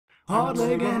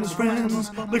Hardleg and his friends,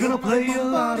 they're gonna play a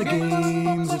lot of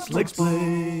games. It's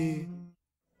Legsplay.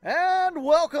 And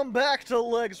welcome back to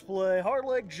Legsplay.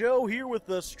 Hardleg Joe here with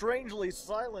the strangely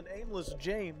silent Aimless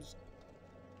James.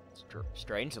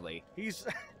 Strangely? He's...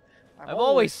 I'm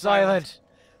always silent.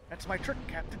 That's my trick,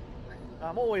 Captain.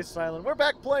 I'm always silent. We're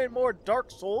back playing more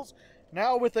Dark Souls,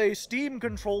 now with a Steam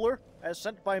controller, as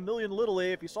sent by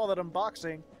MillionLittleE. If you saw that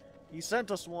unboxing, he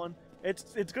sent us one.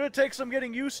 It's gonna take some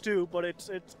getting used to, but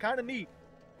it's kind of neat.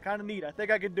 Kind of neat. I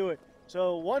think I can do it.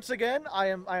 So once again, I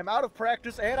am out of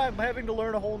practice, and I'm having to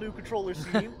learn a whole new controller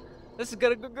scheme. This is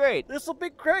gonna go great. This will be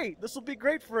great. This will be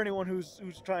great for anyone who's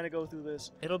trying to go through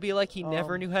this. It'll be like he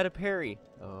never knew how to parry.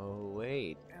 Oh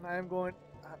wait. And I'm going.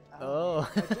 I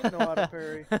didn't know how to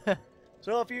parry.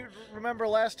 So if you remember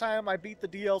last time, I beat the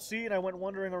DLC and I went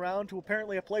wandering around to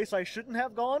apparently a place I shouldn't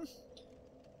have gone.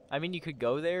 I mean, you could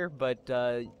go there, but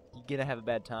you're gonna have a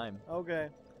bad time. Okay.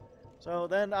 So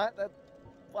then I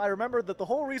remembered that the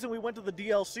whole reason we went to the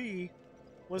DLC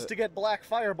was to get black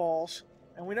fireballs,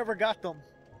 and we never got them.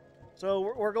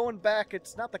 So we're going back.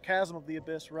 It's not the Chasm of the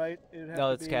Abyss, right?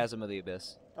 No, it's Chasm of the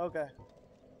Abyss. Okay.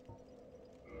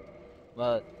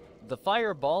 Well, the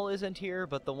fireball isn't here,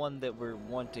 but the one that we're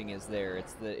wanting is there.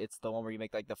 It's the one where you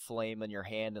make like the flame in your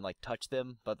hand and like touch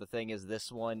them. But the thing is,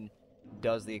 this one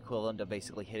does the equivalent of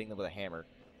basically hitting them with a hammer.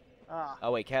 Ah.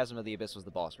 Oh wait, Chasm of the Abyss was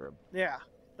the boss room. Yeah,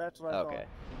 that's what I thought. Okay.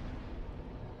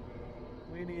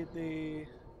 We need the...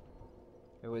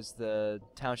 It was the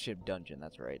township dungeon,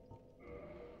 that's right.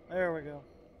 There we go.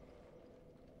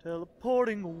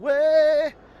 Teleporting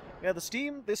away! Yeah, the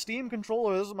Steam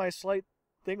controller, this is my slight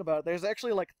thing about it. There's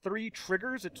actually like 3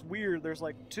 triggers. It's weird. There's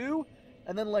like 2,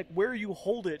 and then like where you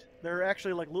hold it, there are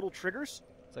actually like little triggers.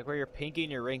 It's like where your pinky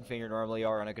and your ring finger normally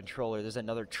are on a controller. There's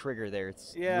another trigger there.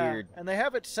 It's Yeah, weird. and they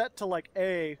have it set to like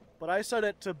A, but I set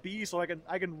it to B so I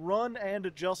can run and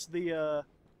adjust the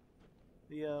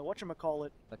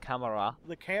whatchamacallit? The camera.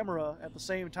 The camera at the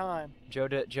same time. Joe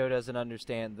doesn't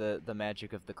understand the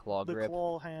magic of the claw grip. The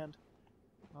claw hand.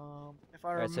 If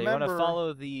I remember. Right, so you want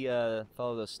to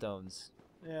follow those stones.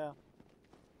 Yeah.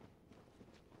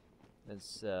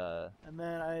 It's And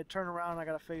then I turn around. I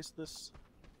gotta face this.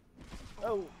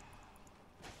 Oh.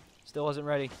 Still wasn't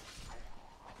ready.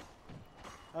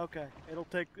 Okay, it'll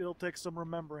take some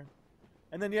remembering.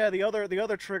 And then yeah, the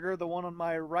other trigger, the one on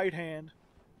my right hand,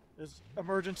 is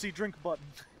emergency drink button.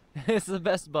 It's the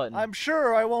best button. I'm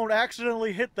sure I won't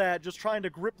accidentally hit that just trying to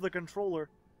grip the controller.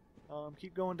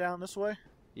 Keep going down this way.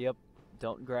 Yep.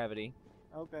 Don't gravity.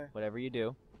 Okay. Whatever you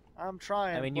do. I'm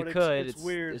trying. I mean, you but could. It's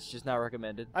weird. It's just not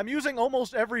recommended. I'm using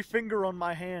almost every finger on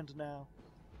my hand now.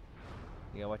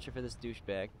 You gotta watch it for this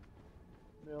douchebag.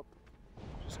 Yep.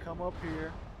 Just come up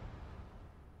here.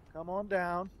 Come on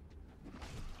down.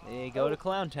 There you go to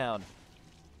Clown Town.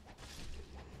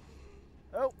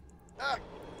 Oh. Ah.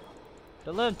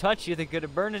 Don't let them touch you. They're gonna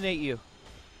burninate you.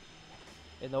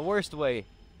 In the worst way.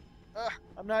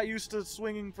 I'm not used to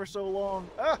swinging for so long.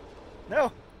 Ah! No!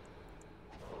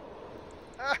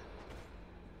 Ah!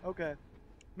 Okay.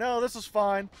 No, this is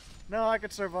fine. No, I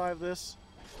can survive this.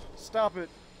 Stop it.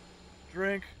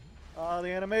 Drink. The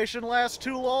animation lasts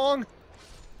too long.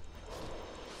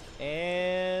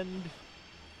 And...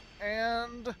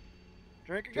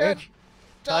 Drink again. Drink.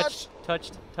 Touch.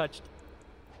 Touched.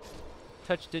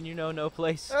 Touched and you know no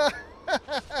place.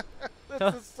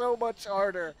 This is so much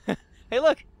harder. Hey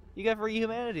look! You got free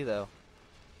humanity though.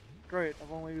 Great,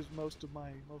 I've only used most of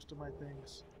my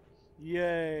things.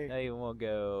 Yay. Now you won't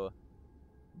go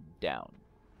down.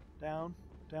 Down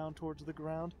towards the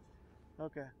ground.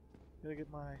 Okay. Gotta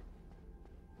get my...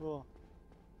 Oh.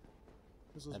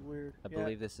 This is weird. I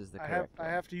believe this is the correct I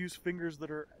one. have to use fingers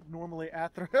that are normally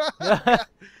at the...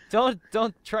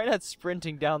 Don't try not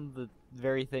sprinting down the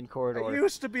very thin corridor. I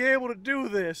used to be able to do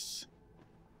this.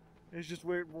 It's just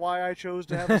weird why I chose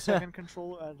to have a second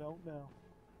controller. I don't know.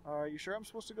 Alright, you sure I'm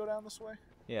supposed to go down this way?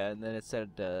 Yeah, and then it said,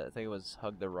 I think it was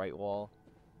hug the right wall.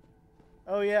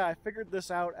 Oh yeah, I figured this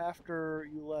out after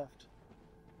you left.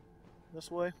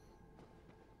 This way?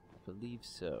 I believe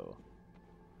so.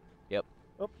 Yep.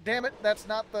 Oh, damn it, that's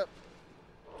not the...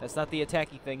 That's not the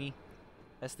attacky thingy.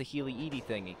 That's the healy-eaty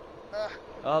thingy.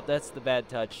 Oh, that's the bad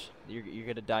touch. You're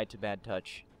gonna die to bad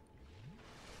touch.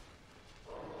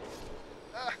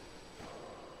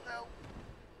 No.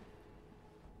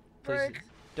 Please, Break.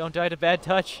 don't die to bad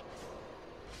touch.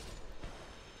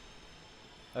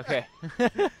 Okay.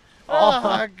 Oh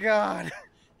my god.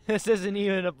 This isn't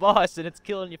even a boss, and it's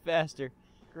killing you faster.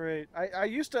 Great.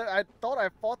 I thought I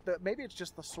fought that. Maybe it's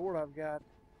just the sword I've got.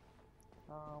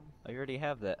 Oh, you already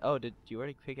have that. Oh, did you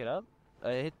already pick it up?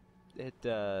 Bring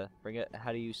it.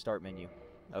 How do you start menu?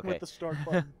 Okay. With the start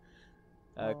button.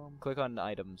 Click on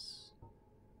items.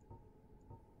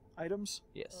 Items?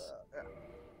 Yes.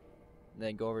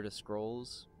 Then go over to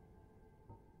scrolls.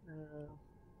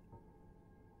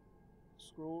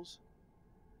 Scrolls?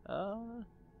 Dark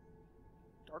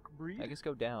breed? I guess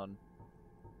go down.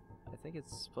 I think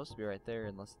it's supposed to be right there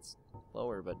unless it's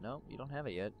lower, but no, you don't have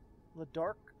it yet. The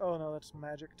dark? Oh no, that's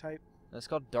magic type. It's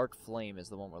called Dark Flame is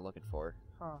the one we're looking for.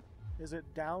 Huh. Is it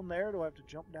down there? Do I have to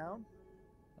jump down?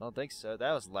 I don't think so.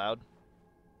 That was loud.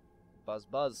 Buzz,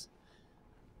 buzz.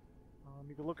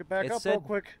 You can look it back It up said- real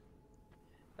quick.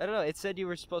 I don't know. It said you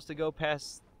were supposed to go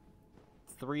past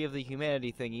 3 of the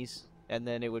humanity thingies, and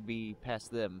then it would be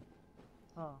past them.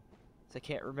 Huh. So I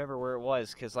can't remember where it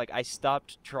was, because like I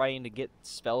stopped trying to get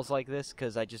spells like this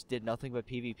because I just did nothing but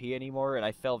PvP anymore, and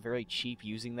I felt very cheap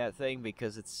using that thing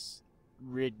because it's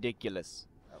ridiculous.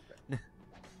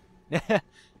 Okay.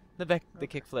 The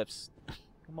kick flips.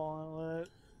 Come on,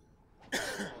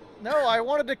 No, I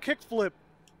wanted to kickflip.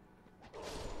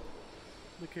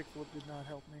 The kickflip did not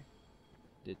help me.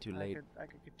 Did too late. I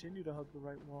could continue to hug the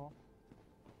right wall.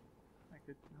 I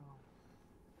could. No.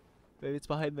 Maybe it's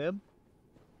behind them.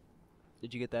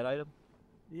 Did you get that item?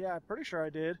 Yeah, I'm pretty sure I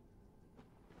did.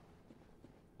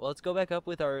 Well, let's go back up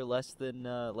with our less than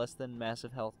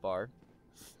massive health bar.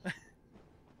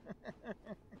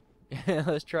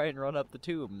 Let's try and run up the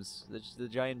tombs. The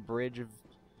giant bridge of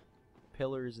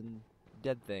pillars and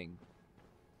dead thing.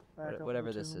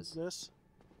 Whatever this is. This?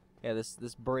 Yeah,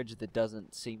 this bridge that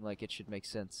doesn't seem like it should make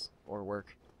sense or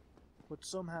work. But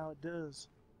somehow it does.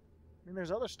 I mean, there's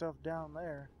other stuff down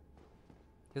there.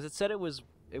 Because it said it was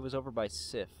over by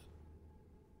Sif.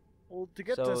 Well, to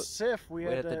get So to Sif, we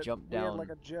had to jump We had down. like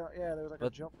a yeah, there was like a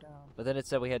jump down. But then it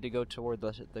said we had to go toward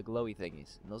the glowy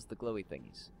thingies, and those are the glowy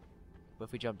thingies. But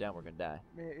if we jump down, we're gonna die.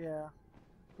 Yeah.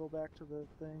 Go back to the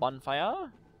thing.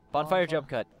 Bonfire? Bonfire jump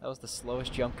cut. That was the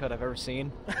slowest jump cut I've ever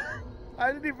seen.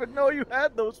 I didn't even know you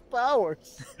had those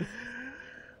powers.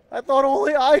 I thought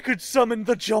only I could summon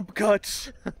the jump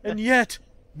cuts. And yet,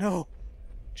 no.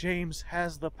 James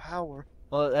has the power.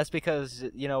 Well, that's because,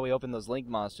 you know, we opened those link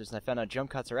monsters, and I found out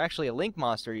jump cuts are actually a link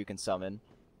monster you can summon.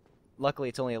 Luckily,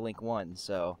 it's only a link 1,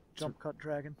 so... Jump cut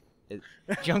dragon.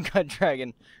 Jump cut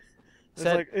dragon. It's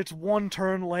like, it's one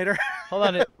turn later. Hold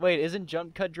on, wait, isn't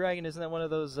jump cut dragon, isn't that one of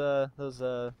those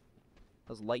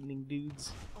lightning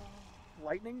dudes?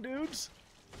 Lightning dudes?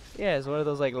 Yeah, it's one of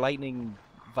those, like, lightning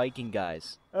Viking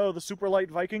guys. Oh, the super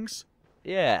light Vikings?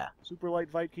 Yeah. Super light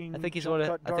Viking. I think he's jump I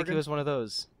cut think he Dargan? was one of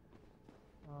those.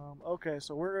 Okay,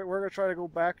 so we're gonna try to go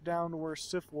back down to where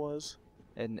Sif was.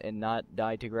 And not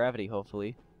die to gravity,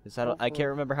 hopefully. 'Cause I Hopefully. can't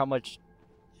remember how much...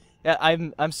 Yeah,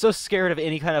 I'm so scared of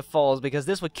any kind of falls, because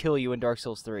this would kill you in Dark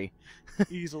Souls 3.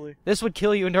 Easily. This would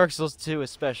kill you in Dark Souls 2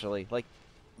 especially. Like,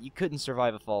 you couldn't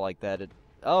survive a fall like that.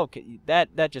 Okay,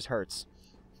 that just hurts.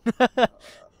 Okay.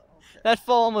 That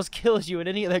fall almost kills you in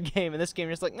any other game. In this game,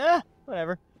 you're just like, nah,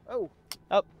 whatever. Oh.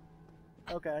 Oh.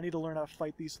 Okay, I need to learn how to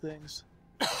fight these things.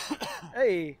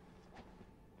 Hey!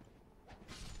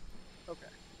 Okay.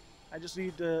 I just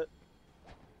need to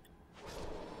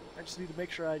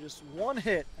make sure I just one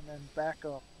hit and then back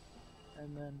up.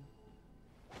 And then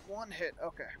one hit.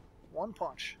 Okay. One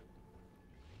punch.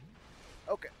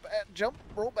 Okay. Jump,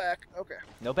 roll back. Okay.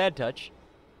 No bad touch.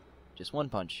 Just one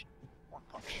punch. One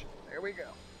punch. There we go.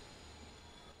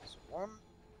 Just one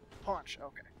punch.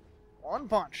 Okay. One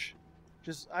punch.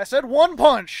 I said one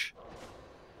punch!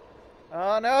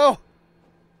 Oh, no!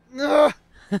 Ugh.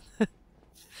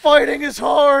 Fighting is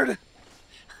hard!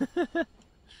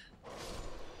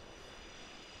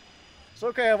 It's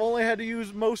okay, I've only had to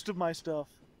use most of my stuff.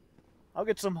 I'll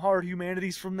get some hard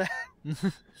humanities from that.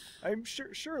 I'm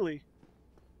surely.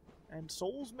 And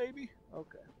souls, maybe?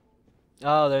 Okay.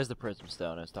 Oh, there's the prism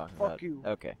stone I was talking about. Fuck you.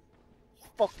 Okay.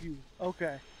 Fuck you.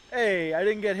 Okay. Hey, I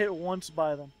didn't get hit once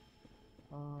by them.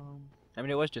 I mean,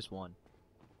 it was just one.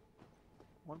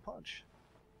 One punch.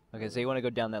 Okay, so you want to go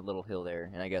down that little hill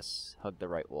there, and I guess hug the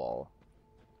right wall.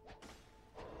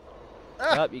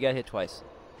 Ah! Oh, you got hit twice.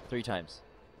 3 times.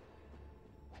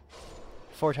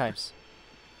 4 times.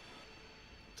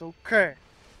 It's okay.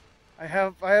 I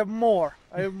have more.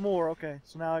 I have more. Okay,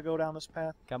 so now I go down this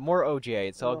path. Got more OJ,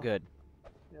 it's all Oh. good.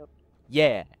 Yep.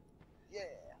 Yeah. Yeah.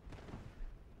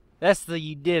 That's the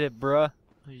you did it, bruh.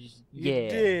 You Yeah.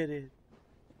 did it.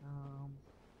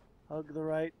 Hug the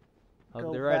right. Hug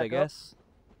Go the right, I back up. guess.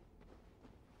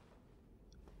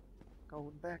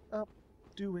 Going back up.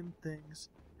 Doing things.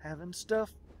 Having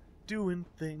stuff. Doing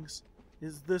things.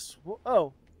 Is this...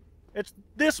 Oh. It's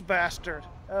this bastard.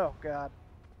 Oh, God.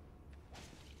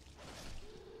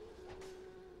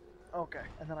 Okay.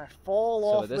 And then I fall So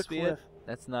off would the this be cliff. it?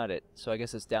 That's not it. So I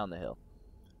guess it's down the hill.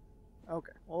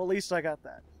 Okay, well, at least I got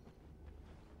that.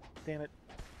 Damn it.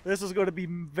 This is going to be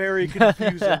very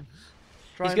confusing.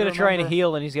 He's going to try and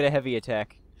heal, and he's going to heavy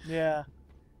attack. Yeah.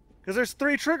 Because there's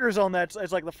 3 triggers on that.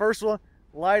 It's like the first one,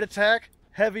 light attack,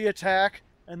 heavy attack,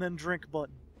 and then drink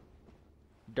button.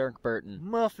 Dirk Burton.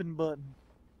 Muffin button.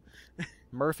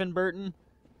 Murphin Burton?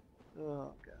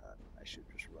 Oh, God. I should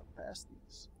just run past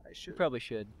these. I should. You probably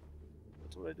should.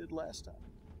 That's what I did last time.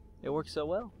 It worked so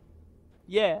well.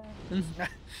 Yeah.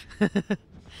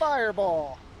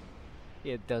 Fireball.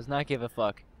 It does not give a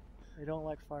fuck. They don't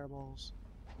like fireballs.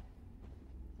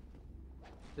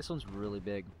 This one's really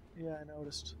big. Yeah, I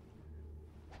noticed.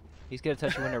 He's gonna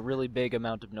touch you in a really big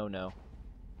amount of no-no.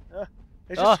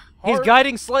 It's just he's hard.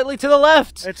 guiding slightly to the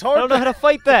left! It's hard I don't know how to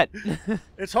fight that!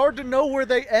 It's hard to know where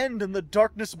they end and the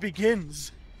darkness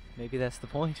begins. Maybe that's the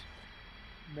point.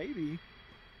 Maybe.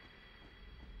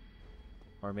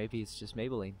 Or maybe it's just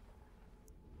Maybelline.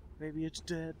 Maybe it's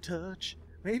Dead Touch.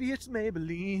 Maybe it's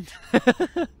Maybelline.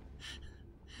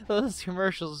 Those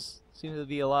commercials seem to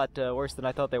be a lot worse than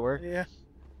I thought they were. Yeah.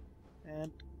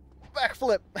 And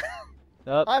backflip.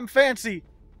 Oh. I'm fancy.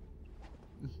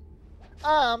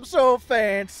 I'm so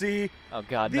fancy. Oh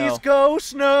god, These no.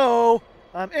 ghosts know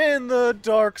I'm in the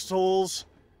Dark Souls.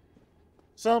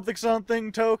 Something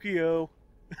something Tokyo.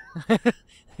 The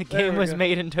game was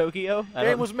made in Tokyo?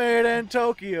 Game was made in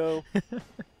Tokyo.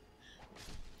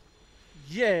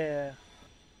 Yeah.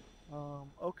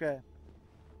 Okay.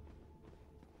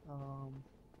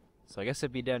 So I guess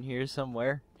it'd be down here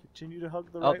somewhere. Continue to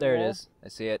hug the Oh, right there wall. it is. I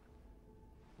see it.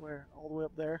 Where? All the way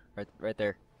up there? Right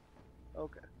there.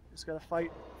 Okay. Just gotta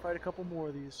fight a couple more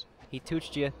of these. He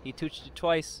tooched you. He tooched you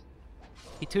twice.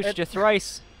 He tooched you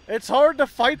thrice. It's hard to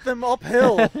fight them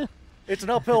uphill. It's an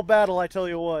uphill battle, I tell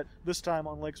you what. This time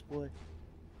on Legsplay.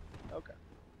 Okay.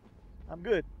 I'm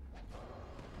good.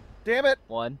 Damn it!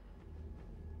 One.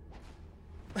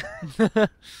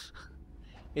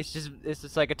 It's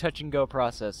just like a touch and go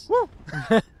process. Woo!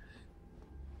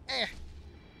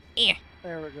 Eh.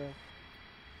 There we go.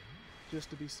 Just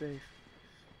to be safe.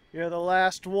 You're the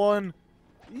last one.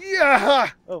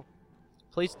 Yeah! Oh,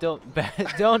 Please don't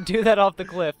don't do that off the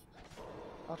cliff.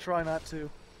 I'll try not to.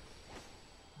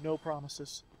 No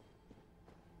promises.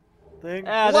 Thing.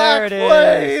 Ah, Black there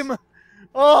it flame! is.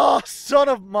 Oh, son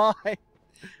of mine!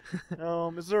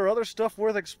 Is there other stuff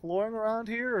worth exploring around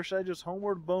here, or should I just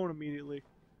homeward bone immediately?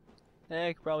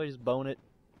 I could probably just bone it.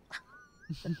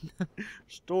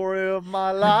 Story of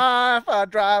my life, I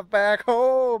drive back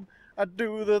home. I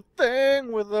do the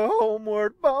thing with the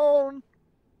homeward bone.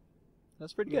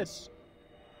 That's pretty Yes.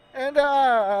 And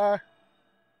I...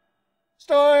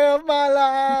 Story of my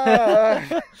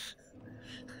life. I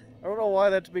don't know why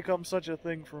that's become such a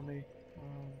thing for me.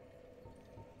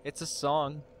 good. It's a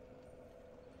song.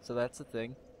 So that's the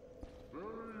thing.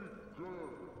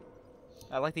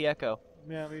 I like the echo.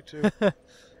 Yeah, me too.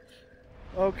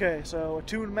 Okay, so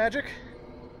attune magic.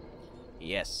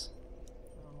 Yes.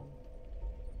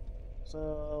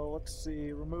 So let's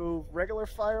see, remove regular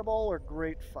fireball or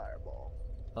great fireball.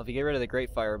 Well, if you get rid of the Great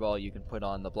Fireball, you can put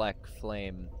on the Black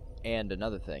Flame and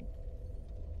another thing.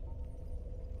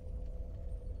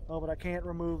 Oh, but I can't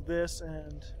remove this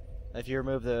and... If you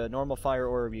remove the normal Fire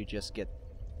Orb, you just get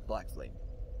Black Flame.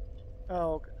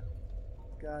 Oh, okay.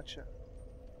 Gotcha.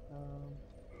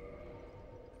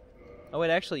 Oh wait,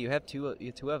 actually, you have two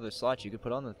other slots you could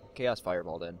put on the Chaos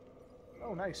Fireball then.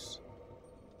 Oh, nice.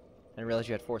 I didn't realize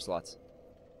you had 4 slots.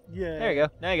 Yeah. There you go.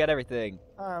 Now you got everything.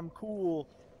 I'm cool.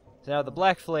 So now the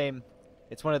Black Flame,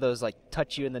 it's one of those like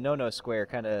touch you in the no-no square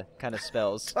kind of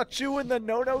spells. Touch you in the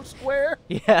no-no square?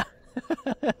 Yeah.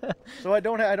 So I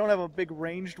don't have a big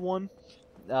ranged one.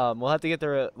 We'll have to get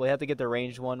the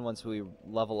ranged one once we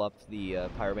level up the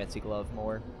Pyromancy Glove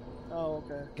more. Oh,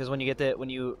 okay. Because when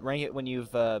you rank it, when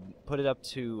you've put it up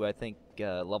to I think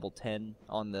level 10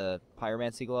 on the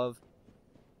Pyromancy Glove,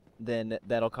 then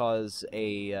that'll cause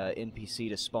a NPC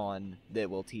to spawn that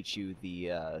will teach you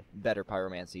the better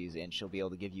pyromancies, and she'll be able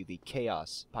to give you the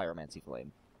Chaos Pyromancy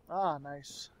Flame. Ah,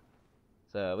 nice.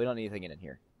 So we don't need anything in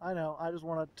here. I know. I just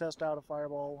want to test out a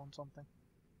fireball on something.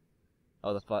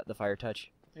 Oh, the Fire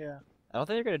Touch. Yeah. I don't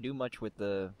think they're gonna do much with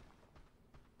the.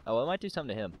 Oh, well, it might do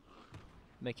something to him.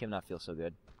 Make him not feel so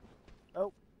good.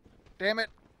 Oh, damn it!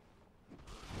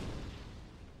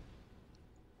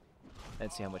 I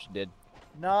didn't see how much it did.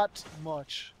 Not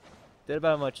much. Did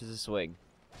about as much as a swing.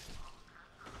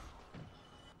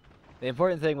 The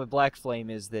important thing with Black Flame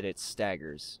is that it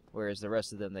staggers, whereas the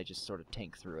rest of them, they just sort of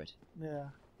tank through it. Yeah.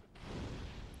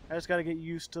 I just gotta get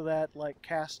used to that, like,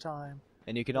 cast time.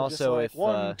 And you can They're also, just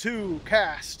like, 1, 2,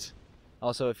 cast!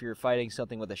 Also, if you're fighting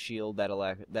something with a shield,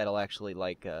 that'll actually,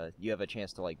 like, you have a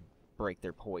chance to, like, break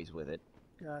their poise with it.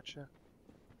 Gotcha.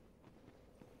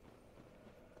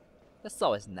 That's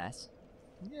always nice.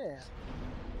 Yeah.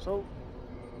 So,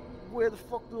 where the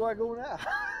fuck do I go now?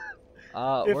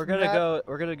 We're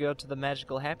gonna go to the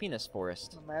Magical Happiness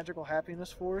Forest. The Magical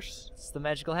Happiness Forest? It's the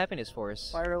Magical Happiness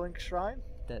Forest. Firelink Shrine?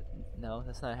 No,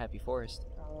 that's not a happy forest.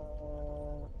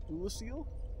 Lucille?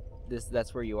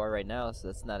 That's where you are right now, so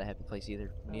that's not a happy place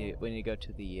either. We need to go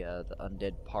to the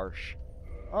Undead Parish.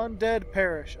 Undead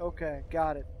Parish. Okay,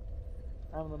 got it.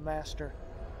 I'm the master.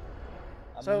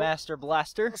 I'm the Master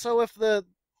Blaster. So if the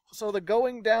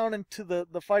going down into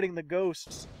the fighting the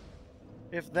ghosts,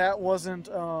 if that wasn't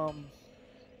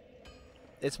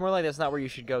It's more like that's not where you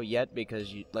should go yet,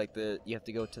 because you have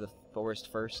to go to the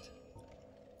forest first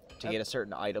to get a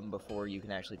certain item before you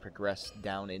can actually progress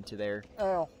down into there.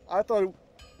 Oh, I thought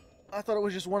it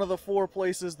was just one of the 4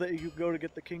 places that you go to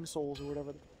get the King Souls or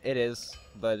whatever. It is,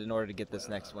 but in order to get this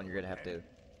next one, you're gonna have to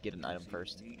get an item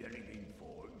first.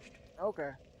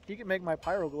 Okay. He can make my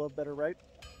Pyro Glove better, right?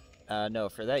 No,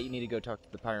 for that you need to go talk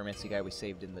to the pyromancy guy we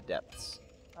saved in the depths.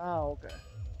 Oh, okay.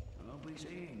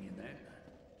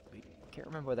 Can't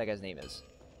remember what that guy's name is.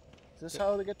 Is this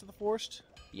how they get to the forest?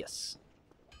 Yes.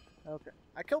 Okay.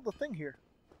 I killed the thing here.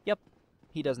 Yep.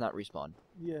 He does not respawn.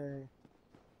 Yay.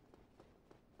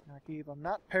 I'm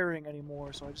not parrying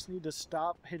anymore, so I just need to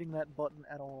stop hitting that button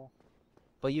at all.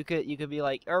 But you could be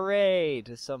like, "Hooray!"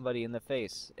 to somebody in the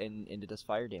face, and it does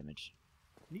fire damage.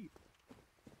 Neat.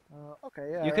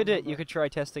 Okay, yeah. You could try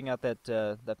testing out that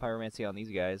pyromancy on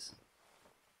these guys.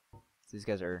 These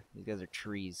guys are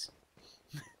trees.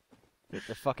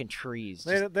 They're fucking trees.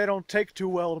 They don't take too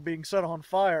well to being set on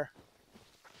fire.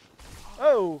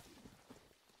 Oh!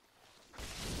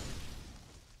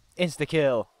 Insta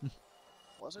kill.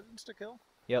 Was it insta-kill?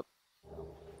 Yep.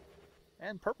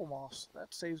 And purple moss.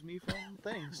 That saves me from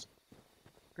things.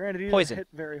 Granted, he Poison. didn't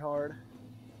hit very hard.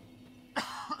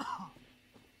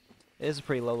 It is a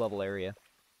pretty low level area.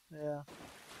 Yeah.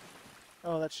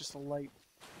 Oh, that's just a light.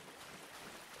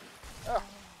 Ah.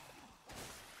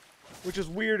 Which is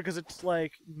weird because it's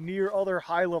like near other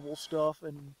high level stuff,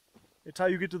 and it's how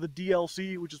you get to the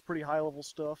DLC, which is pretty high level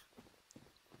stuff.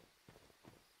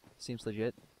 Seems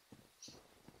legit.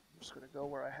 I'm just gonna go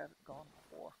where I haven't gone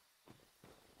before.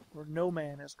 Where no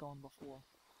man has gone before.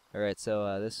 Alright,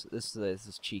 so this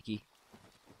is cheeky.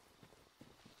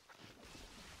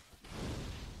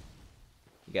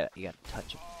 You gotta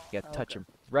touch him. You gotta touch him.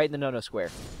 Right in the no-no square.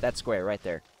 That square right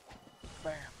there.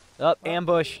 Bam. Up,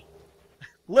 ambush.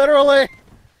 Literally!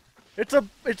 It's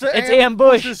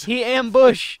ambush! He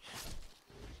ambush!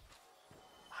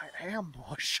 I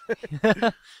ambush.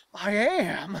 I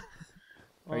am!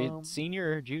 Are you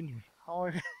senior or junior?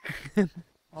 How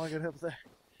I get up there?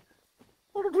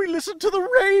 Why don't we listen to the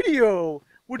radio?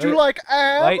 Would you like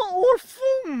am or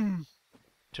fum?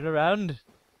 Turn around.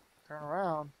 Turn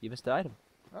around. You missed the item.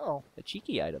 Oh. A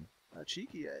cheeky item. A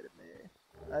cheeky item, eh?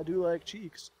 I do like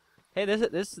cheeks. Hey,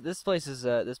 this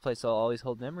place will always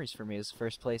hold memories for me. It's the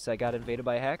first place I got invaded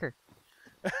by a hacker.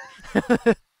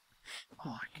 I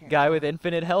can't. Guy with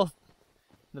infinite health.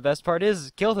 The best part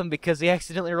is, killed him because he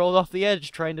accidentally rolled off the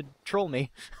edge trying to troll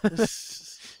me.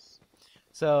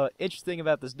 So, interesting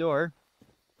about this door.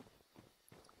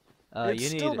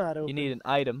 You need an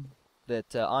item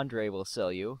that Andre will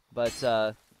sell you, but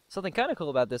something kind of cool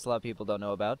about this a lot of people don't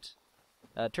know about.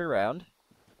 Turn around.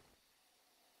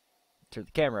 Turn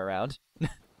the camera around.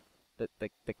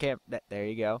 There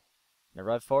you go. Now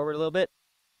run forward a little bit.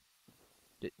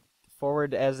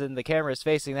 Forward as in the camera is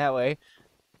facing that way.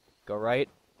 Go right.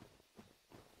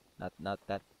 Not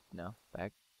that. No,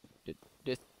 back.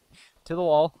 Just to the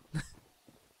wall.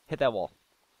 Hit that wall.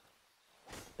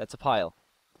 That's a pile.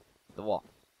 The wall.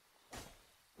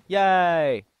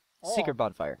 Yay! Oh, Secret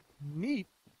bonfire. Neat.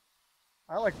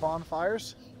 I like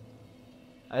bonfires.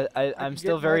 I'm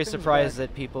still very surprised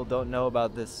that people don't know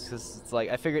about this, because it's like,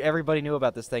 I figured everybody knew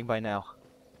about this thing by now.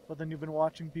 But then you've been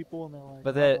watching people and they're like,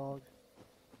 but that, dog,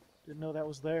 didn't know that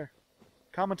was there.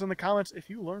 Comment in the comments if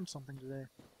you learned something today.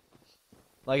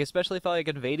 Like, especially if I like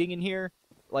invading in here,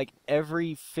 like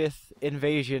every 5th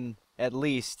invasion at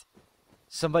least,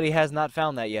 somebody has not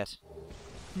found that yet.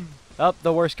 Oh,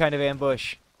 the worst kind of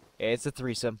ambush. It's a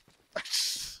threesome.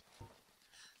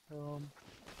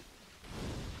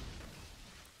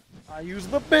 I use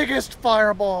the biggest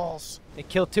fireballs. They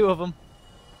killed 2 of them.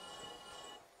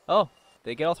 Oh,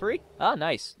 did they get all 3? Ah,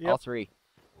 nice. Yep. All 3.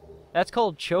 That's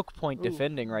called choke point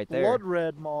defending right there. Blood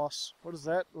red moss. What is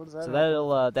that? What is that?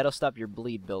 So that'll stop your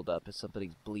bleed buildup if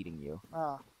somebody's bleeding you.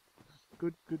 Ah,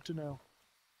 good to know.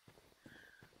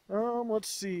 Let's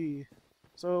see.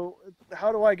 So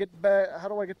how do I get back? How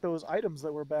do I get those items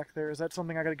that were back there? Is that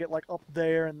something I gotta get like up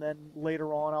there, and then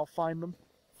later on I'll find them?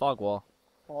 Fog wall.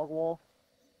 Fog wall.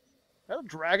 Is that a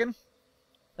dragon?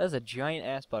 That's a giant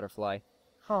ass butterfly.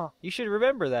 Huh. You should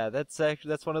remember that. That's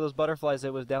one of those butterflies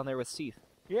that was down there with Seath.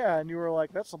 Yeah, and you were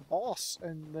like, that's a boss,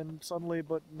 and then suddenly,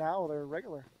 but now they're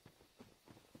regular.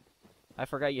 I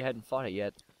forgot you hadn't fought it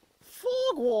yet.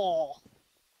 Fog wall!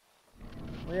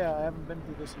 Well, yeah, I haven't been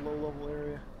through this low-level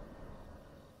area.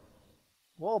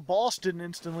 Well, a boss didn't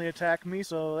instantly attack me,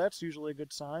 so that's usually a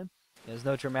good sign. There's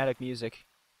no dramatic music.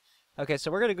 Okay,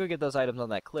 so we're gonna go get those items on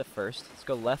that cliff first. Let's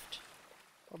go left.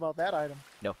 What about that item?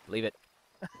 No, leave it.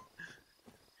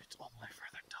 It's only for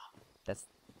the top. That's...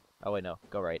 Oh, wait, no.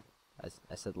 Go right.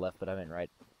 I said left, but I meant right.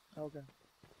 Okay.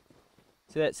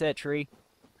 See that tree?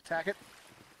 Attack it.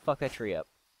 Fuck that tree up.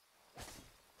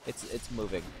 It's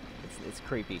moving. It's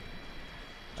creepy.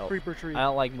 Oh, Creeper tree. I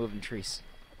don't like moving trees.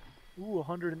 Ooh,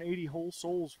 180 whole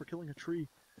souls for killing a tree.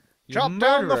 You Chop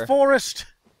down the murderer. forest!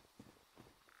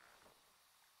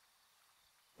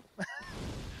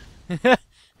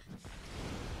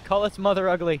 Call its mother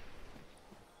ugly.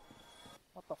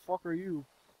 What the fuck are you?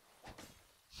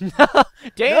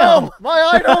 Damn! No!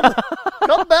 My item!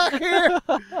 Come back here!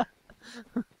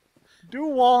 Do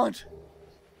want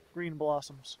green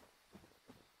blossoms.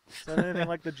 Is that anything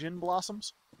like the gin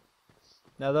blossoms?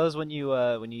 Now those, when you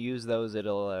use those,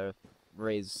 it'll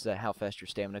raise how fast your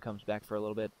stamina comes back for a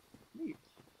little bit. Neat.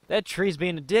 That tree's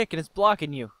being a dick and it's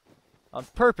blocking you on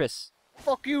purpose.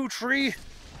 Fuck you, tree!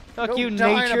 Fuck Go you,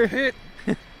 die in a nature.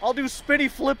 pit. I'll do spinny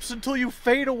flips until you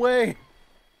fade away.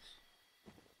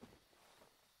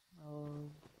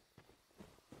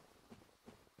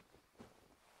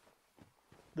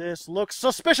 This looks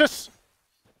suspicious.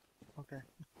 Okay.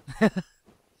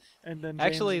 And then James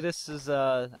Actually, this is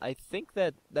I think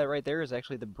that right there is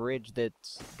actually the bridge that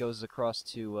goes across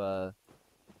to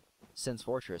Sin's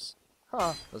Fortress.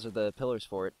 Huh. Those are the pillars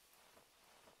for it.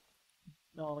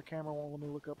 No, the camera won't let me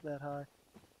look up that high.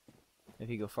 If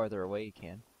you go farther away, you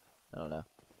can. I don't know.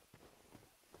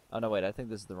 Oh no, wait! I think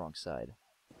this is the wrong side.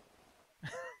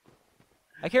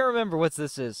 I can't remember what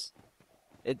this is.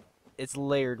 It's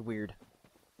layered weird.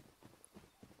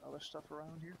 Other stuff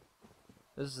around here.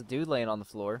 This is a dude laying on the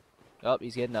floor. Oh,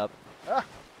 he's getting up. Ah!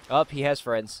 Oh, he has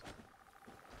friends.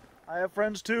 I have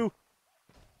friends too.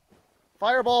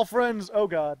 Fireball friends. Oh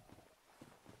god.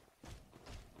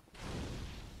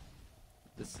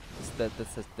 This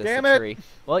Damn the it! tree.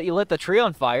 Well, you lit the tree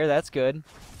on fire. That's good.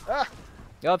 Ah!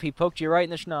 Oh, he poked you right in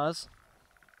the schnoz.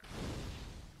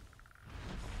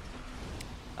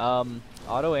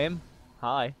 Auto aim.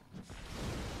 Hi.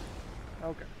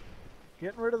 Okay.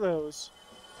 Getting rid of those.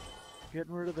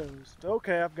 Getting rid of those.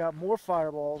 Okay, I've got more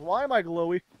fireballs. Why am I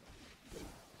glowy?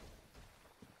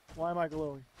 Why am I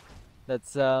glowy?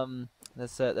 That's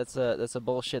a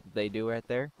bullshit that they do right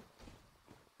there.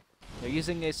 They're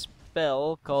using a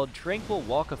spell called Tranquil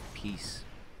Walk of Peace.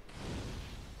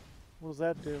 What does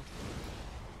that do?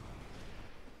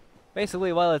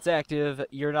 Basically, while it's active,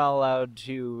 you're not allowed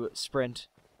to sprint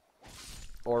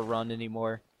or run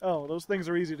anymore. Oh, those things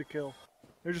are easy to kill.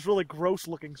 They're just really gross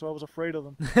looking, so I was afraid of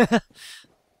them.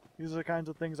 These are the kinds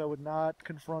of things I would not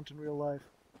confront in real life.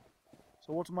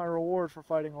 So what's my reward for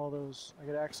fighting all those? I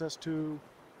get access to...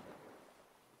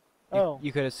 Oh.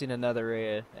 You could have seen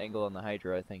another angle on the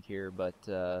Hydra, I think, here, but...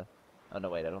 oh,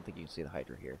 no, wait, I don't think you can see the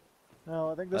Hydra here.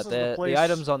 No, I think this But is the place... the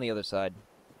item's on the other side.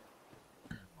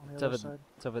 On the It's other over, side.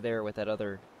 it's over there with that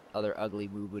other ugly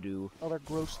boobadoo. Other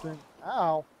gross thing.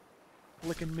 Ow.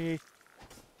 Licking me.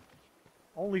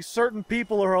 Only certain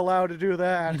people are allowed to do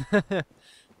that.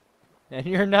 And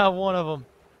you're not one of them.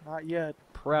 Not yet.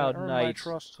 Proud earned my knight.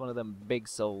 trust. It's one of them big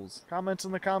souls. Comments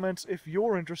in the comments if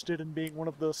you're interested in being one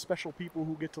of the special people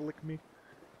who get to lick me.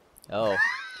 Oh.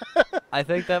 I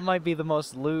think that might be the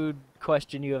most lewd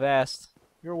question you have asked.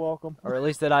 You're welcome. Or at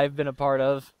least that I've been a part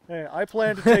of. Hey, I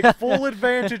plan to take full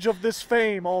advantage of this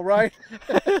fame, alright?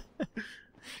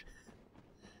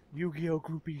 Yu-Gi-Oh!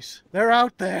 Groupies. They're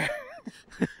out there!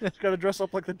 Just gotta dress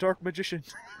up like the Dark Magician.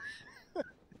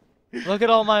 Look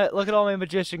at all my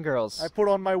magician girls. I put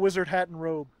on my wizard hat and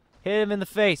robe. Hit him in the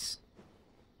face.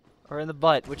 Or in the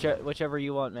butt, whichever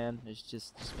you want, man.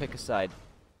 Just pick a side.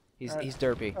 He's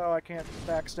derpy. Oh, I can't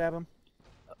backstab him.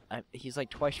 He's like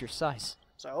twice your size.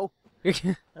 So? So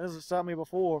That doesn't stop me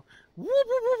before.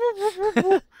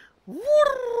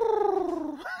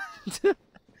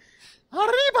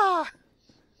 Arriba!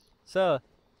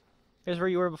 here's where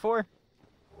you were before.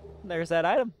 There's that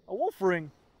item. A wolf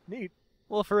ring. Neat.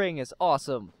 Wolf ring is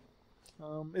awesome.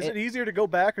 Is it easier to go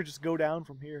back or just go down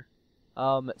from here?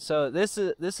 So this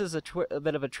is a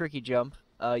bit of a tricky jump.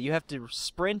 You have to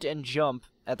sprint and jump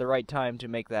at the right time to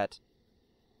make that.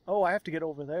 Oh, I have to get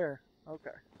over there.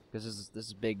 Okay. Because this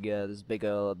is big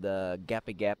the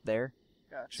gappy gap there.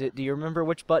 Gotcha. So, do you remember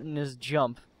which button is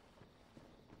jump?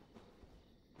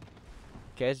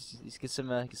 Okay, let's get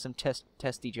some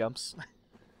testy jumps.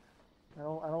 I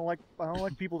don't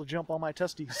like people to jump on my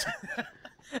testes.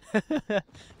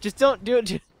 Just don't do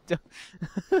it.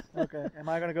 Okay. Am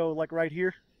I gonna go like right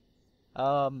here?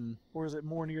 Or is it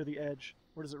more near the edge?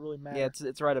 Or does it really matter? Yeah,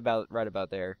 it's right about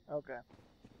there. Okay.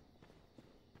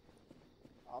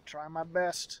 I'll try my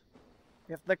best.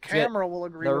 If the camera will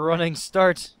agree. The with running me.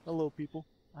 starts. Hello, people.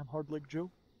 I'm Hardleg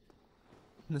Joe.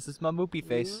 This is my moopy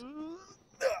face.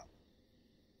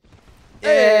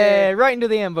 Hey! Hey, right into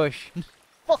the ambush.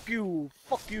 Fuck you,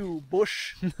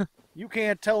 Bush. You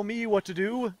can't tell me what to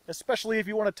do, especially if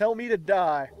you want to tell me to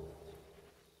die.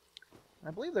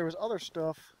 I believe there was other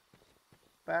stuff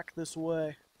back this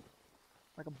way,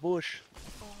 like a bush.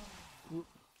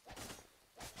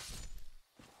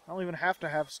 I don't even have to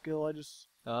have skill, I just...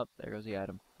 Oh, there goes the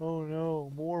item. Oh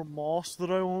no, more moss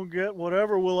that I won't get?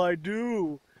 Whatever will I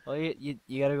do? Well, you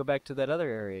gotta go back to that other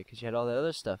area, because you had all that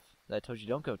other stuff that I told you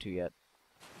don't go to yet.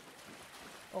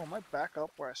 Oh, am I back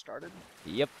up where I started?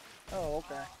 Yep. Oh,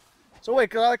 okay. So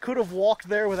wait, I could have walked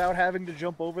there without having to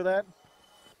jump over that?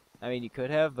 I mean, you could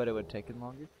have, but it would have taken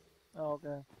longer. Oh,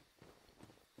 okay.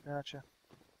 Gotcha.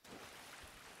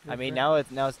 I mean, now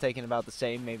it's taking about the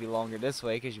same, maybe longer this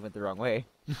way, because you went the wrong way.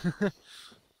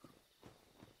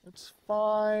 It's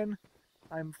fine.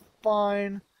 I'm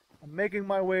fine. I'm making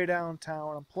my way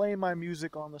downtown. I'm playing my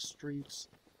music on the streets.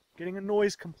 Getting a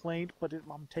noise complaint, but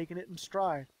I'm taking it in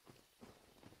stride.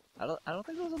 I don't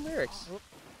think those are lyrics. Oh.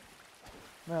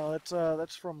 No,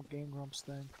 that's from a Game Grumps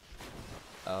thing.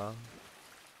 Oh.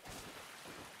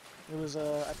 It was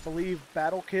I believe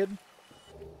Battle Kid.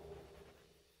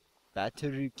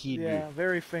 Battle Kid. Yeah,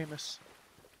 very famous.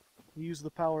 He used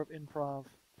the power of improv.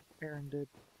 Aaron did.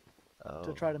 Oh.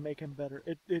 To try to make him better.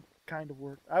 It kind of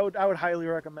worked. I would highly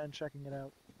recommend checking it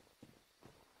out.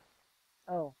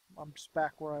 Oh, I'm just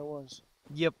back where I was.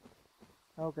 Yep.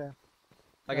 Okay.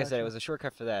 Like I said, it was a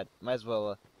shortcut for that. Might as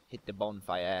well hit the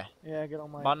bonfire. Yeah, get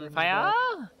on my bonfire.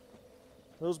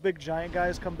 Those big giant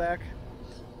guys come back.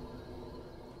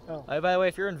 Oh. By the way,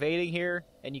 if you're invading here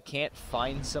and you can't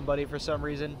find somebody for some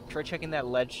reason, try checking that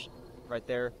ledge right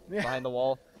there behind the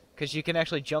wall, because you can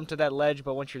actually jump to that ledge,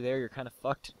 but once you're there, you're kind of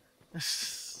fucked.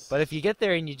 But if you get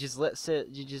there and you just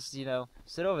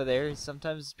sit over there,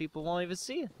 sometimes people won't even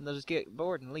see you, and they'll just get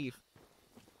bored and leave.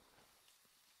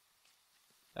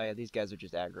 Oh yeah, these guys are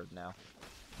just aggroed now.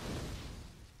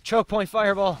 Choke point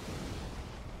fireball!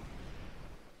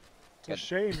 It's a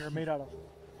shame you're made out of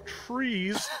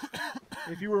trees.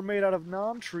 If you were made out of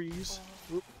non-trees...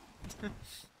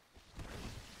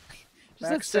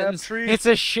 It's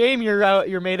a shame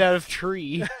you're made out of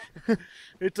tree.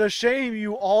 It's a shame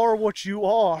you are what you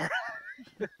are.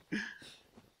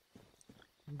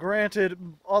 Granted,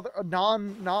 other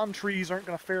non-trees aren't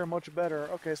going to fare much better.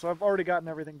 Okay, so I've already gotten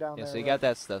everything down there. Yeah, so you got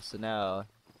that stuff, so now...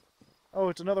 Oh,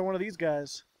 it's another one of these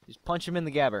guys. Just punch him in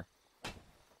the gabber.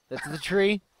 That's the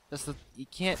tree. That's the... You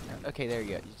can't... Okay, there you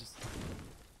go. You just...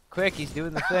 Quick, he's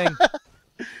doing the thing.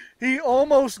 He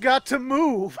almost got to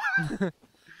move!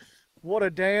 What a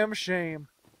damn shame.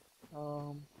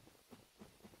 I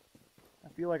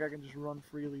feel like I can just run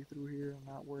freely through here and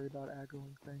not worry about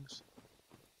aggroing things.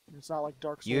 It's not like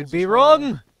Dark Souls. You'd be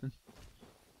wrong!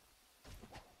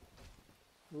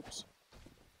 Oops.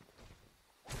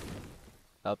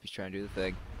 Oh, he's trying to do the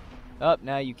thing. Oh,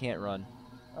 now you can't run.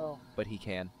 Oh. But he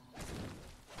can.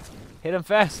 Hit him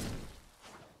fast!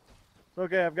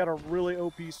 Okay, I've got a really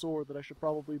OP sword that I should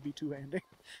probably be two-handing.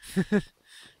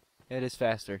 It is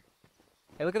faster.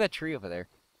 Hey, look at that tree over there.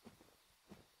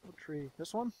 What tree?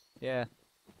 This one? Yeah.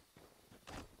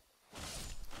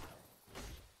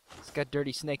 It's got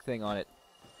dirty snake thing on it.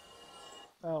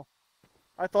 Oh.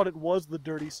 I thought it was the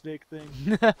dirty snake thing.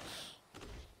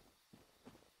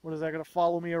 What, is that going to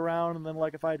follow me around and then,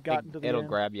 like, if I had gotten to the It'll end?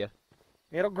 grab you.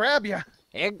 It'll grab you!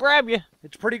 It'll grab you!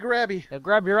 It's pretty grabby. It'll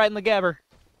grab you right in the gabber.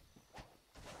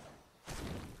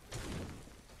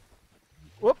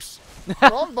 Whoops!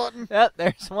 Wrong button! Yep,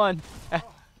 there's one.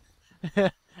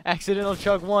 Accidental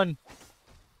chug one.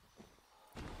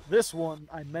 This one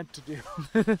I meant to do.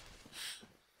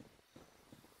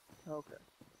 Okay.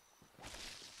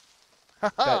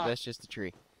 That's just a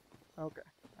tree. Okay.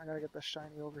 I gotta get this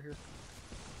shiny over here.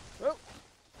 Oh!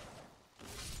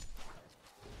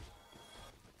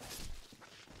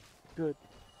 Good.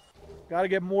 Gotta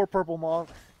get more purple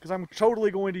moth, because I'm totally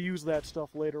going to use that stuff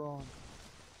later on.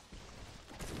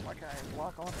 Why can't I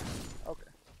lock on? Okay.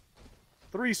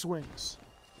 3 swings.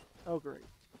 Oh, great.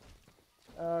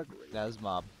 Great. That was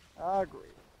mob.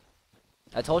 Great.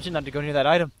 I told you not to go near that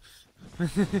item.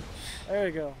 There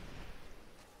you go.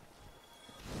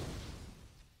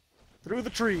 Through the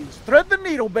trees. Thread the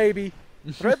needle, baby.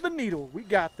 Thread the needle. We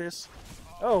got this.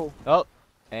 Oh. Oh,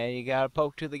 and you got a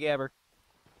poke to the gabber.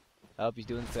 Oh, he's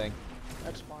doing the thing.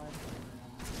 That's fine.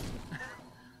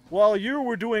 While you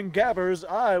were doing gabbers,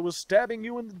 I was stabbing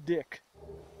you in the dick.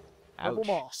 Ouch. Double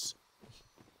moss.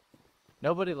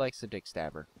 Nobody likes a dick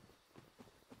stabber.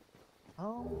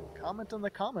 Oh, comment in the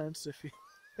comments if you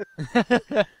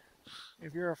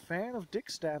if you're a fan of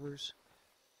dick stabbers.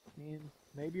 I mean,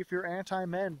 maybe if you're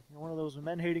anti-men, you're one of those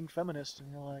men-hating feminists,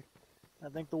 and you're like, I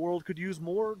think the world could use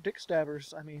more dick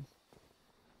stabbers. I mean,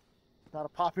 not a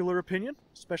popular opinion,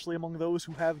 especially among those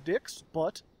who have dicks,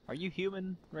 but... Are you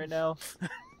human right now?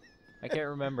 I can't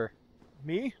remember.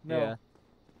 Me? No. Yeah.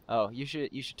 Oh, you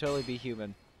should totally be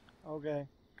human. Okay.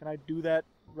 Can I do that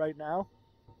right now?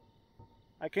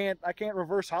 I can't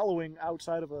reverse hollowing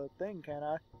outside of a thing, can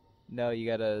I? No, you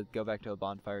gotta go back to a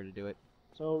bonfire to do it.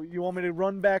 So you want me to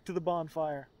run back to the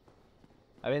bonfire?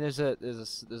 I mean, there's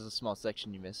a small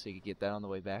section you missed, so you could get that on the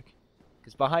way back.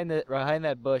 Because behind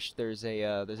that bush, there's an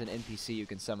NPC you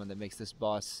can summon that makes this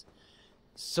boss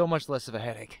so much less of a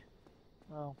headache.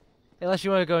 Oh. Unless you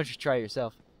want to go and just try it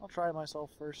yourself. I'll try it myself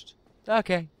first.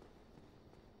 Okay.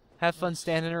 Have fun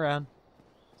standing around.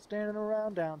 Standing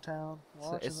around downtown.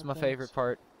 It's my favorite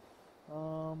part.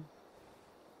 I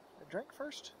drink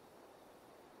first?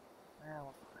 Now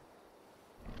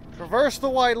we're fine. Traverse the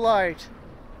white light.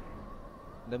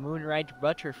 The Moonlight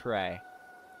Butterfly.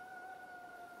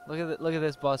 Look at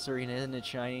this boss arena, isn't it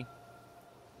shiny?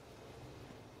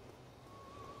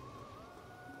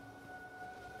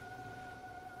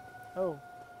 Oh.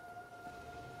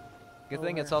 Good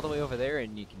thing it's all the way over there,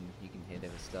 and you can hit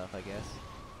it with stuff, I guess.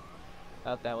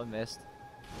 Oh, that one missed.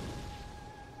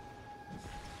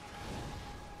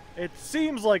 It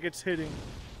seems like it's hitting.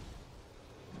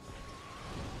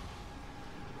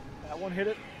 That one hit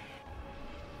it?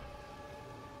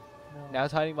 No. Now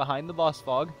it's hiding behind the boss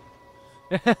fog.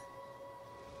 You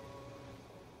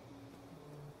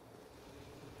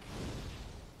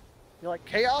like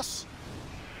chaos?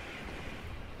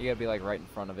 You gotta be like right in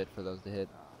front of it for those to hit.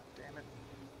 Oh, damn it.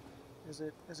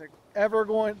 Is it ever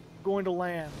going to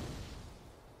land?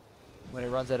 When it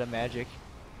runs out of magic.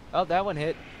 Oh, that one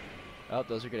hit. Oh,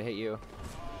 those are gonna hit you.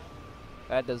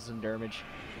 That does some damage.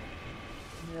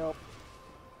 Yep.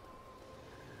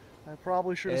 I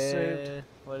probably should have saved.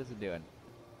 What is it doing?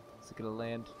 Is it gonna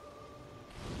land?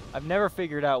 I've never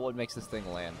figured out what makes this thing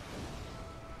land.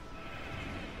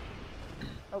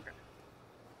 Okay.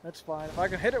 That's fine. If I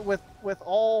can hit it with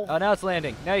all... Oh, now it's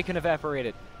landing. Now you can evaporate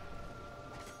it.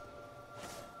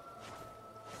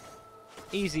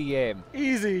 Easy game.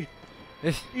 Easy.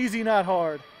 Easy, not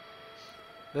hard.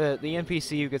 The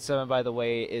NPC you could summon, by the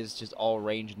way, is just all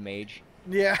ranged mage.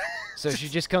 Yeah. So she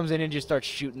just comes in and just starts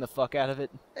shooting the fuck out of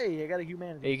it. Hey, I got a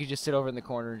humanity. Yeah, you could just sit over in the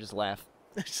corner and just laugh.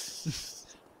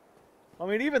 I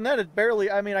mean, even then, it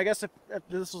barely... I mean, I guess if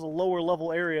this was a lower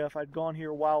level area, if I'd gone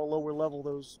here while lower level,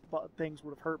 those things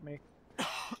would have hurt me.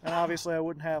 And obviously, I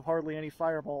wouldn't have hardly any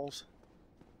fireballs.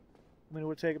 I mean, it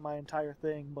would have taken my entire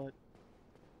thing, but...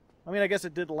 I mean, I guess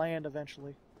it did land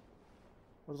eventually.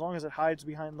 But as long as it hides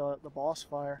behind the boss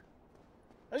fire.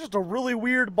 That's just a really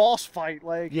weird boss fight,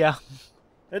 like... Yeah.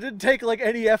 It didn't take, like,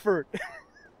 any effort.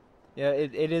 Yeah,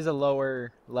 it is a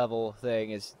lower level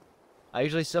thing. I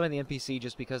usually summon the NPC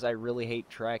just because I really hate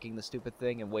tracking the stupid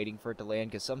thing and waiting for it to land,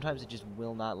 because sometimes it just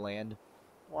will not land.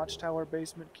 Watchtower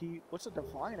basement key. What's a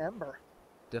Divine Ember?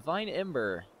 Divine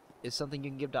Ember is something you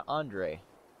can give to Andre.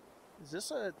 Is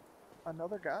this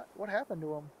another guy? What happened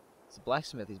to him? It's a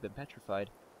blacksmith. He's been petrified.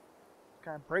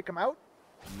 Can I break him out?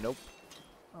 Nope.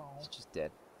 Oh. He's just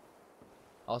dead.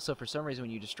 Also, for some reason,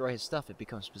 when you destroy his stuff, it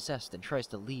becomes possessed and tries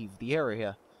to leave the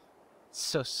area. It's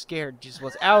so scared, just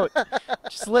wants out.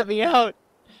 Just let me out.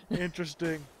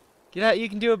 Interesting. Get out. You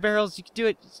can do it, Barrels. You can do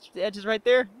it. The edge is right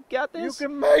there. You got this. You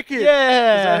can make it.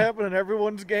 Yeah. Does that happen in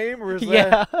everyone's game, or is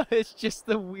Yeah, that... it's just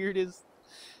the weirdest.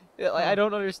 I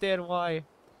don't understand why.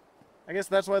 I guess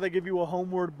that's why they give you a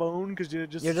homeward bone, because you're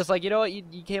just like, you know what?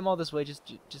 You came all this way. Just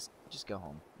go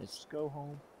home. Just go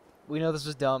home. We know this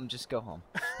was dumb. Just go home.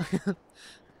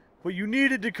 But you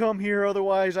needed to come here,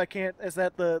 otherwise I can't... Is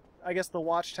that I guess the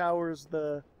Watchtower's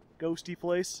the ghosty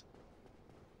place?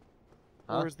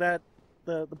 Huh? Or is that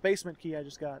the basement key I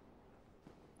just got?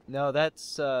 No, that's,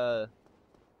 So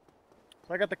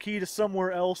I got the key to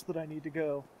somewhere else that I need to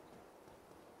go.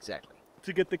 Exactly.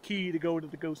 To get the key to go to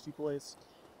the ghosty place.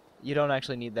 You don't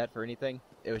actually need that for anything.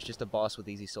 It was just a boss with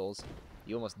easy souls.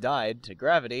 You almost died to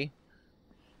gravity.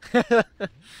 I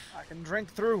can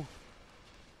drink through.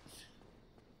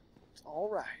 It's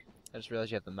alright. I just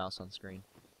realized you have the mouse on screen.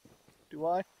 Do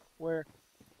I? Where?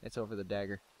 It's over the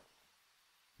dagger.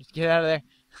 Just get out of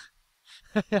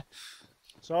there.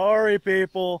 Sorry,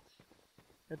 people.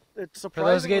 It's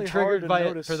surprisingly hard to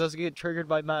notice. For those who get triggered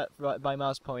by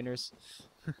mouse pointers.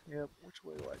 Yep. Which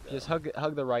way do I go? Just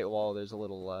hug the right wall. There's a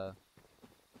little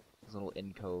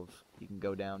in cove you can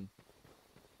go down.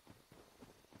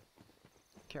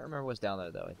 Can't remember what's down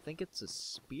there though. I think it's a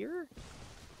spear.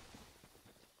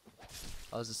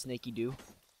 Oh, it's a snaky do.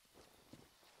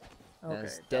 Okay.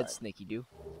 That's dead snaky do.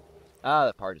 Ah,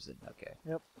 the partisan. Okay.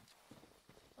 Yep.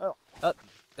 Oh. Oh,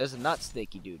 there's a not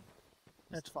snaky dude.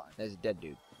 That's fine. There's a dead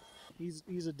dude.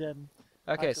 He's a dead.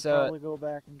 Okay, I could so probably go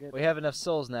back and get. we have enough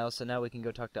souls now, so now we can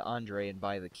go talk to Andre and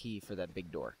buy the key for that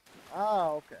big door.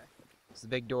 Ah, okay. So the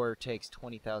big door takes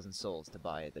 20,000 souls to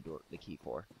buy the key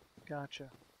for. Gotcha.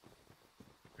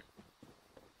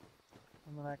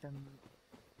 And then I can.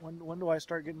 When do I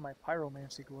start getting my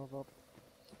pyromancy glove up?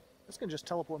 This can just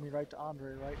teleport me right to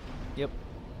Andre, right? Yep.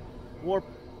 Warp.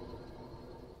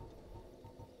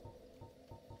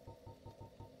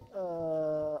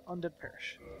 Undead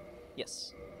Parish.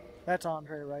 Yes. That's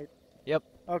Andre, right? Yep.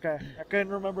 Okay. I couldn't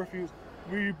remember if he was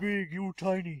me big, you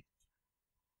tiny.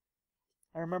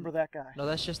 I remember that guy. No,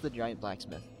 that's just the giant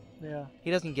blacksmith. Yeah.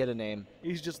 He doesn't get a name.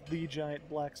 He's just the giant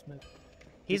blacksmith.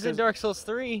 He's in Dark Souls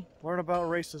 3. Learn about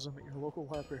racism at your local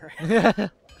library.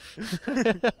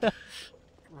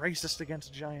 Racist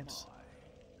against giants.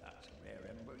 That's a rare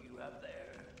ember you have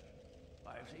there.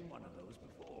 I've seen one of those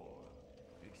before.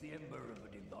 It's the ember of a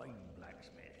divine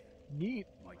blacksmith. Neat.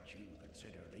 Might you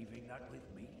consider leaving that with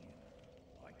me?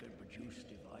 I could produce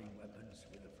divine weapons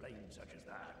with a flame such as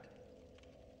that.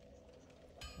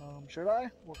 Should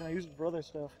I? Or can I use it for other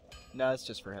stuff? No, it's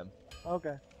just for him.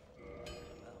 Okay. Well,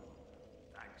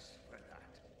 thanks for that.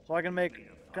 So I can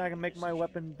make my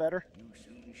weapon better?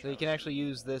 So you can actually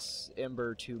use this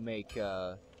ember to make,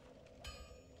 you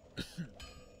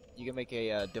can make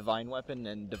a divine weapon,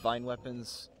 and divine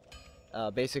weapons,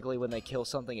 basically when they kill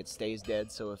something, it stays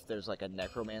dead. So if there's like a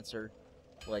necromancer,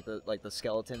 like the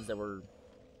skeletons that are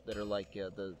like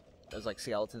there's like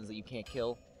skeletons that you can't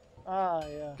kill. Ah,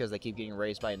 yeah. Because they keep getting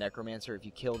raised by a necromancer. If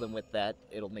you kill them with that,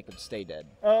 it'll make them stay dead.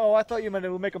 Oh, I thought you meant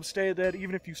it would make them stay dead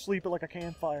even if you sleep at like a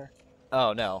campfire.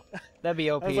 Oh no, that'd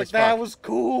be OP I was as like, fuck. that was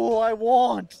cool. I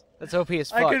want. That's OP as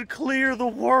fuck. I could clear the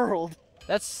world.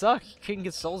 That sucks. You couldn't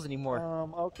get souls anymore.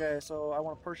 Okay, so I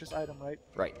want to purchase item, right?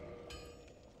 Right.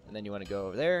 And then you want to go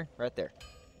over there, right there.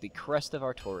 The Crest of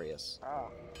Artorias. Ah.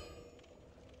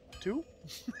 2?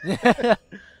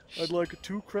 I'd like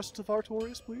 2 Crests of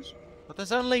Artorias, please. But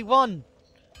there's only one!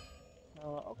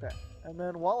 Okay. And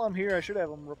then while I'm here, I should have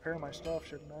them repair my stuff,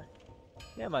 shouldn't I?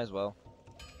 Yeah, might as well.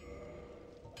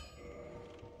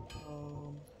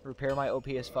 Um, Repair my OP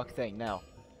as fuck thing, now.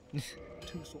 2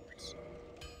 swords.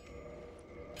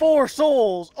 4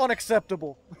 souls!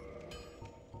 Unacceptable!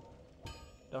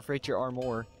 Don't forget your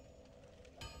armor.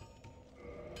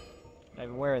 Not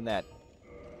even wearing that.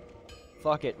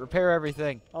 Fuck it, repair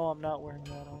everything. Oh, I'm not wearing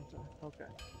that, aren't I? Okay.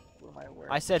 What am I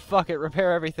wearing? I said fuck it,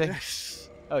 repair everything.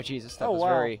 Oh Jesus, that was wow.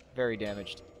 very, very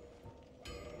damaged. I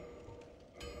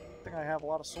think I have a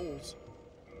lot of souls.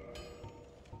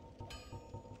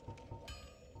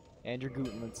 And your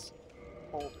Gutenlets.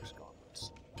 Boulder's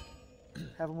gauntlets.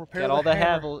 Have them repair Got all the hammer.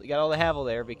 havel. Got all the havel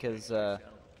there because Neither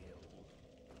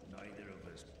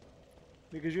of us.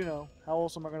 Because, you know, how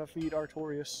else am I going to feed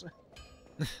Artorias?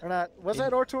 Or not. Was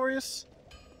that Artorias?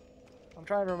 I'm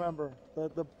trying to remember.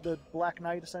 The Black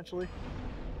Knight, essentially.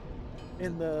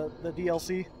 In the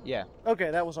DLC. yeah,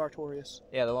 Okay, that was Artorias.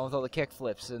 yeah, the one with all the kick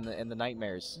flips and the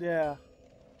nightmares. Yeah.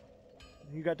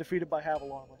 You got defeated by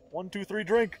Havel armor. 1, 2, 3,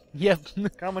 drink! Yep.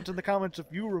 Comment in the comments if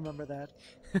you remember that.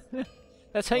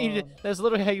 That's how you. That's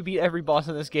literally how you beat every boss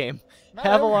in this game. Not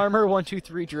Havel every- armor, 1, 2,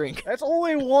 3, drink. That's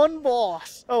only one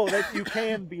boss! Oh, that you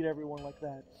can beat everyone like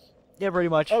that. Yeah, pretty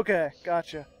much. Okay,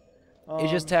 gotcha. You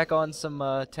just tack on some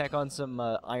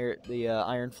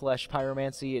iron flesh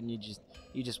pyromancy, and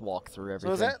you just walk through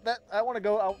everything. So is that I want to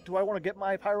go out. Do I want to get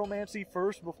my pyromancy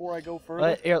first before I go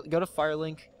further? Here, go to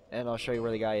Firelink, and I'll show you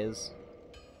where the guy is.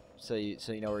 So you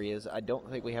know where he is. I don't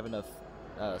think we have enough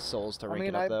souls to rank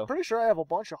it up, though. I'm pretty sure I have a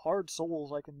bunch of hard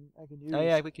souls I can use. Oh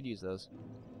yeah, we could use those.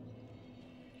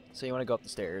 So you want to go up the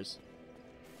stairs,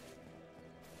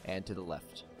 and to the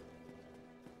left.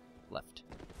 Left.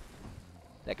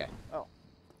 That guy.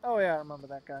 Oh yeah, I remember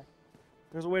that guy.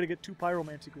 There's a way to get 2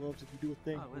 pyromancy gloves if you do a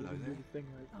thing. Oh, hello you do there. the thing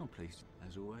right. Oh, pleased,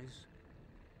 as always.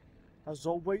 As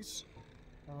always.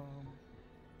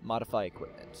 Modify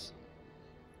equipment.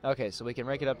 Okay, so we can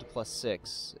rank it up to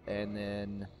 +6, and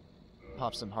then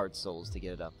pop some hard souls to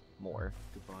get it up more.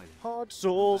 Goodbye. Hard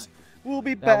souls. We'll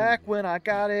be back when I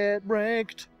got it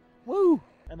ranked. Woo!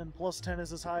 And then +10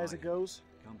 is as high as it goes.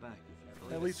 Come back if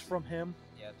you At least from him.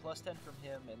 Yeah, +10 from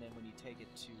him, and then when you take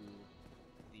it to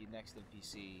the next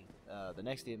NPC, the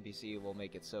next NPC will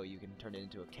make it so you can turn it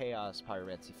into a Chaos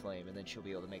Pyromancy Flame, and then she'll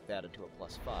be able to make that into a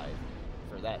 +5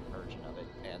 for that version of it,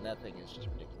 and that thing is just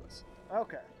ridiculous.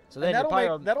 Okay. So then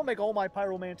that'll make all my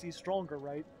pyromancies stronger,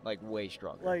 right? like way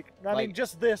stronger. Like, I mean,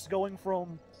 just this going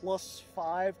from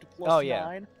 +5 to +9. Oh,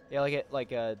 yeah.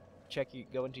 Yeah, check you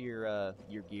go into your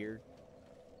gear.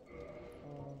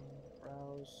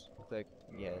 Browse. Click,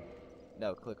 yeah.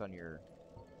 No, click on your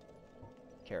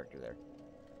character there.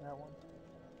 That one.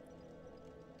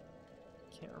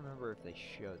 Can't remember if they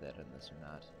show that in this or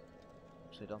not.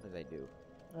 Actually, I don't think they do.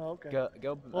 Oh, okay.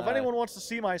 Go. Well, if anyone wants to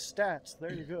see my stats,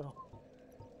 there you go.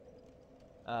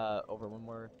 Over one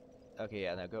more. Okay,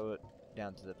 yeah. Now go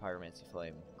down to the Pyromancy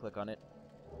Flame. Click on it.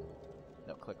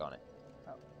 No, click on it.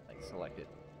 Oh. Like select it.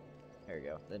 There you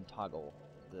go. Then toggle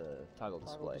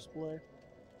display.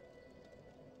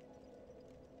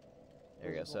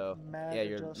 There you go. So yeah,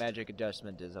 your magic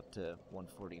adjustment is up to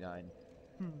 149.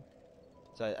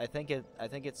 So I think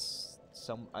it's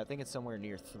somewhere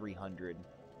near 300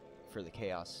 for the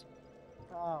chaos.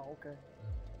 Ah, okay.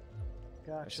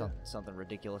 Gotcha. Or something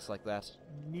ridiculous like that.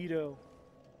 Neato.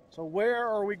 So where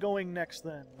are we going next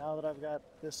then? Now that I've got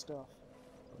this stuff.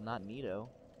 Not neato.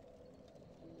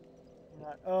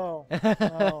 Oh,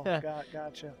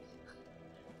 gotcha.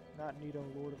 Not Neato,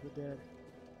 Lord of the Dead.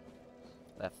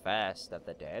 The First of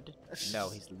the Dead? No,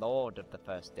 he's Lord of the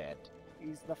First Dead.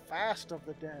 He's the Fast of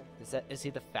the Dead. Is he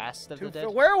the Fast of the Dead?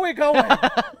 Where are we going?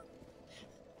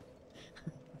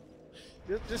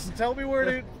 just tell me where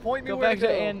to point me. Go back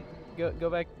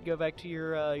to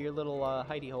your little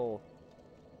hidey hole.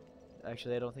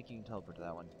 Actually, I don't think you can teleport to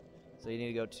that one. So you need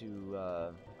to go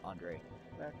to Andre.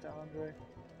 Back to Andre.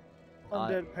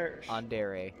 Undead Parish.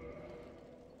 Andere.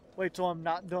 Wait till I'm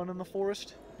not done in the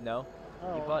forest? No.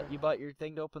 Oh, You bought your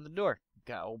thing to open the door.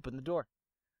 Gotta open the door.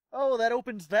 Oh, that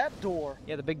opens that door.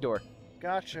 Yeah, the big door.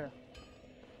 Gotcha.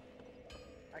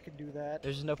 I can do that.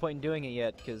 There's no point in doing it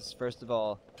yet, because first of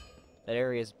all, that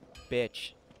area's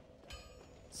bitch.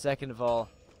 Second of all,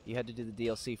 you had to do the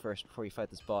DLC first before you fight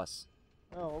this boss.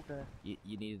 Oh, okay.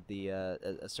 You needed the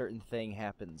a certain thing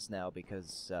happens now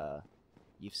because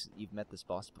you've met this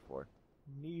boss before.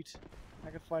 Neat. I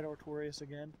can fight Artorias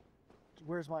again.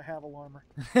 Where's my Havel armor?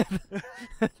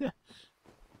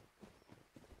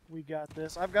 We got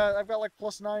this. I've got like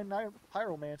 +9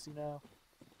 pyromancy now.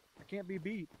 I can't be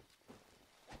beat.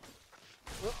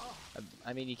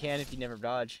 I mean, you can if you never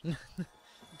dodge.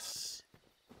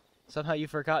 Somehow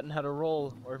you've forgotten how to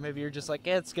roll, or maybe you're just like,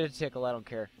 yeah, it's gonna tickle, I don't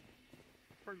care.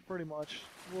 Pretty much.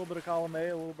 A little bit of column A,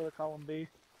 a little bit of column B.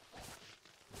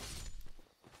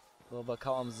 A little bit of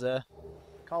column Z.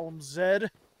 Column Z?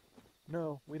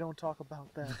 No, we don't talk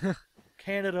about that.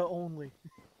 Canada only.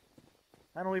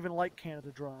 I don't even like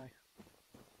Canada Dry.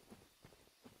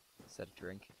 Is that a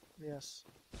drink? Yes.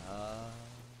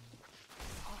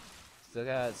 Still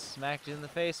got smacked in the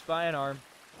face by an arm.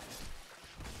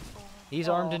 He's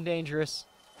armed and dangerous.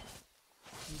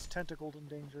 He's tentacled and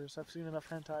dangerous. I've seen enough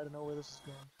hentai to know where this is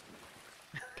going.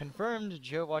 Confirmed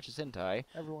Joe watches hentai.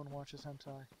 Everyone watches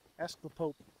hentai. Ask the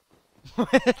Pope.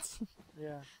 What?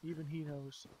 Yeah, even he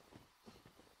knows.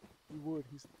 He would,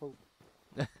 he's the Pope.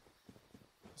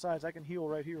 Besides, I can heal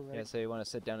right here, right? Yeah, so you want to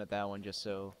sit down at that one just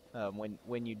so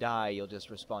when you die, you'll just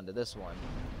respond to this one.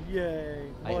 Yay,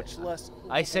 much less...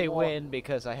 I say win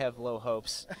because I have low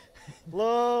hopes.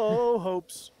 Low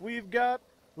hopes. We've got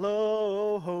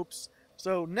low hopes.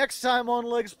 So next time on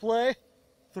Legsplay,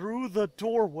 through the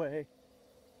doorway.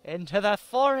 Into the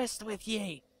forest with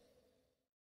ye.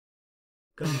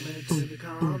 Comment in the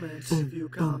comments if you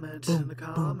comment in the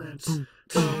comments.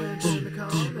 Comment in the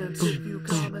comments if you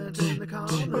comment in the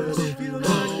comments. If you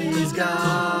like these guys,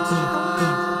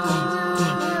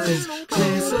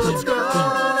 please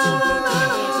subscribe.